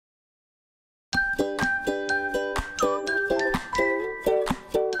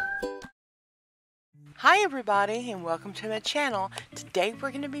Hi everybody and welcome to my channel. Today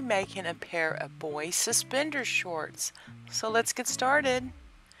we're going to be making a pair of boys suspender shorts. So let's get started.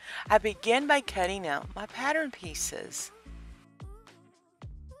 I begin by cutting out my pattern pieces.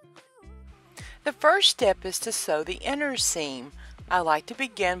 The first step is to sew the inner seam. I like to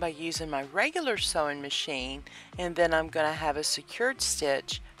begin by using my regular sewing machine, and then I'm going to have a secured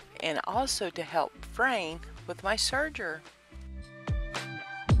stitch and also to help frame with my serger.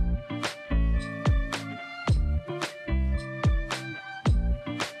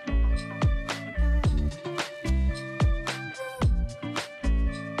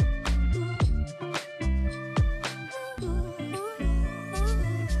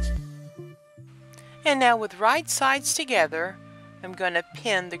 And now with right sides together, I'm going to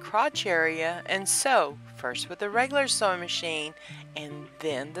pin the crotch area and sew, first with the regular sewing machine and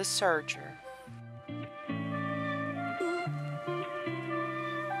then the serger.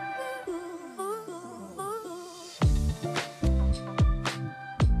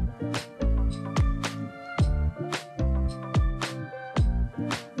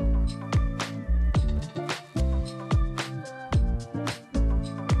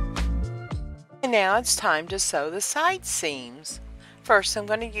 And now it's time to sew the side seams. First I'm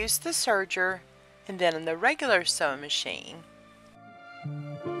going to use the serger and then in the regular sewing machine.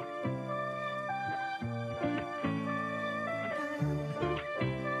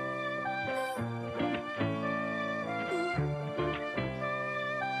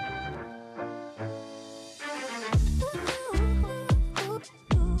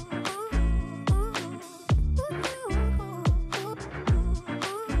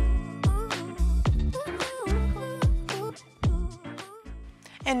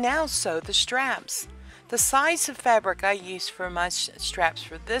 And now sew the straps. The size of fabric I used for my straps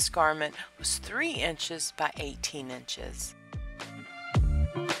for this garment was 3 inches by 18 inches.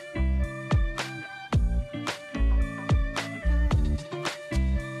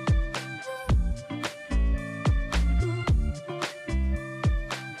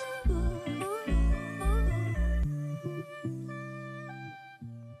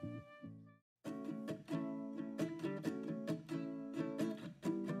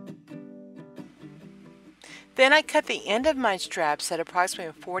 Then I cut the end of my straps at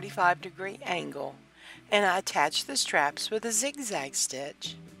approximately a 45-degree angle, and I attach the straps with a zigzag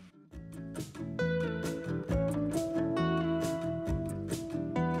stitch.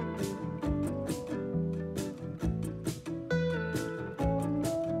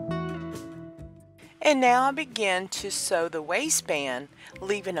 And now I begin to sew the waistband,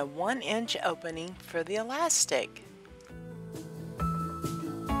 leaving a 1-inch opening for the elastic.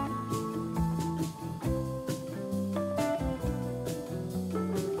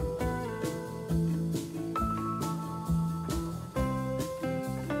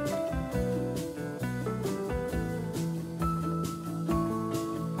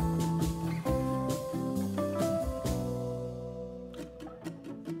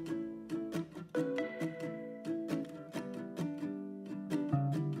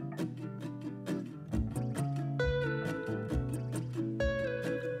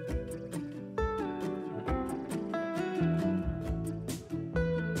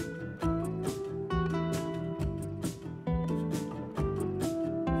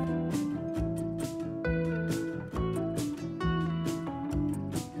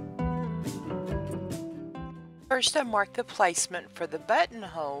 First I mark the placement for the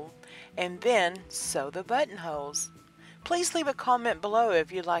buttonhole and then sew the buttonholes. Please leave a comment below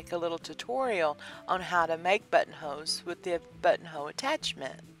if you'd like a little tutorial on how to make buttonholes with the buttonhole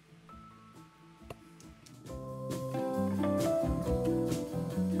attachment.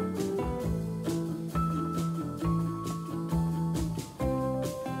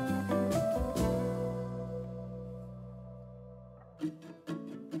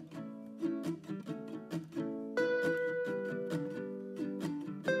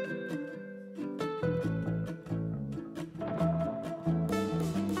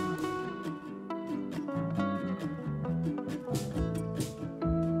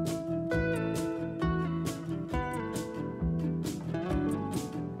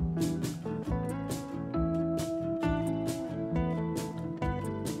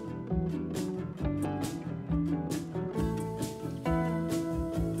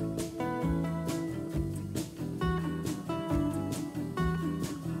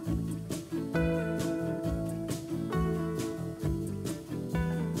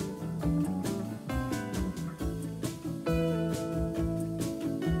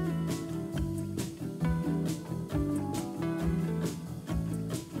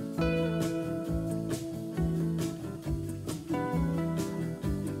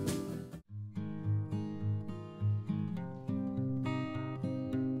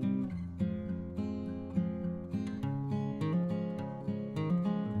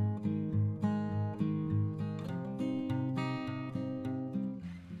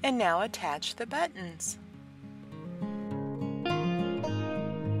 And now attach the buttons.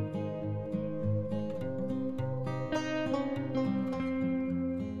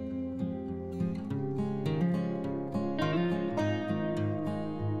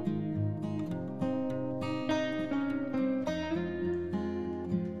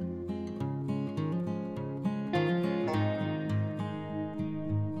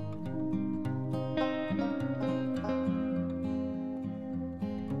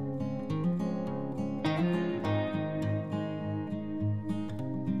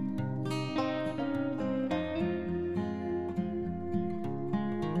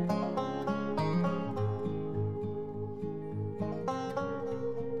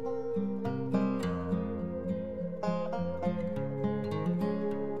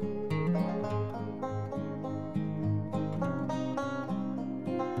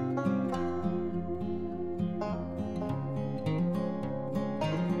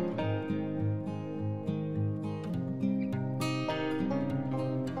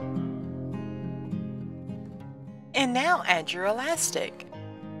 And now add your elastic.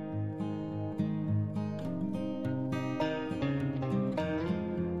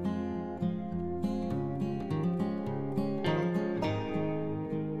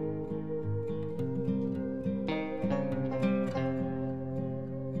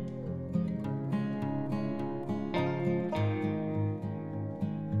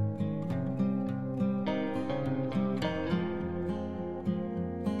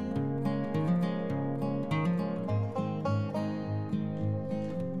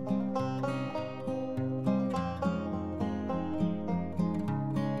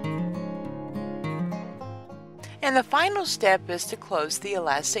 And the final step is to close the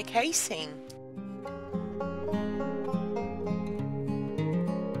elastic casing.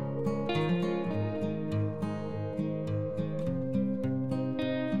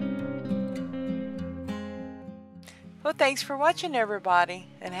 Well, thanks for watching, everybody,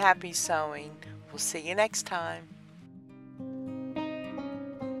 and happy sewing. We'll see you next time.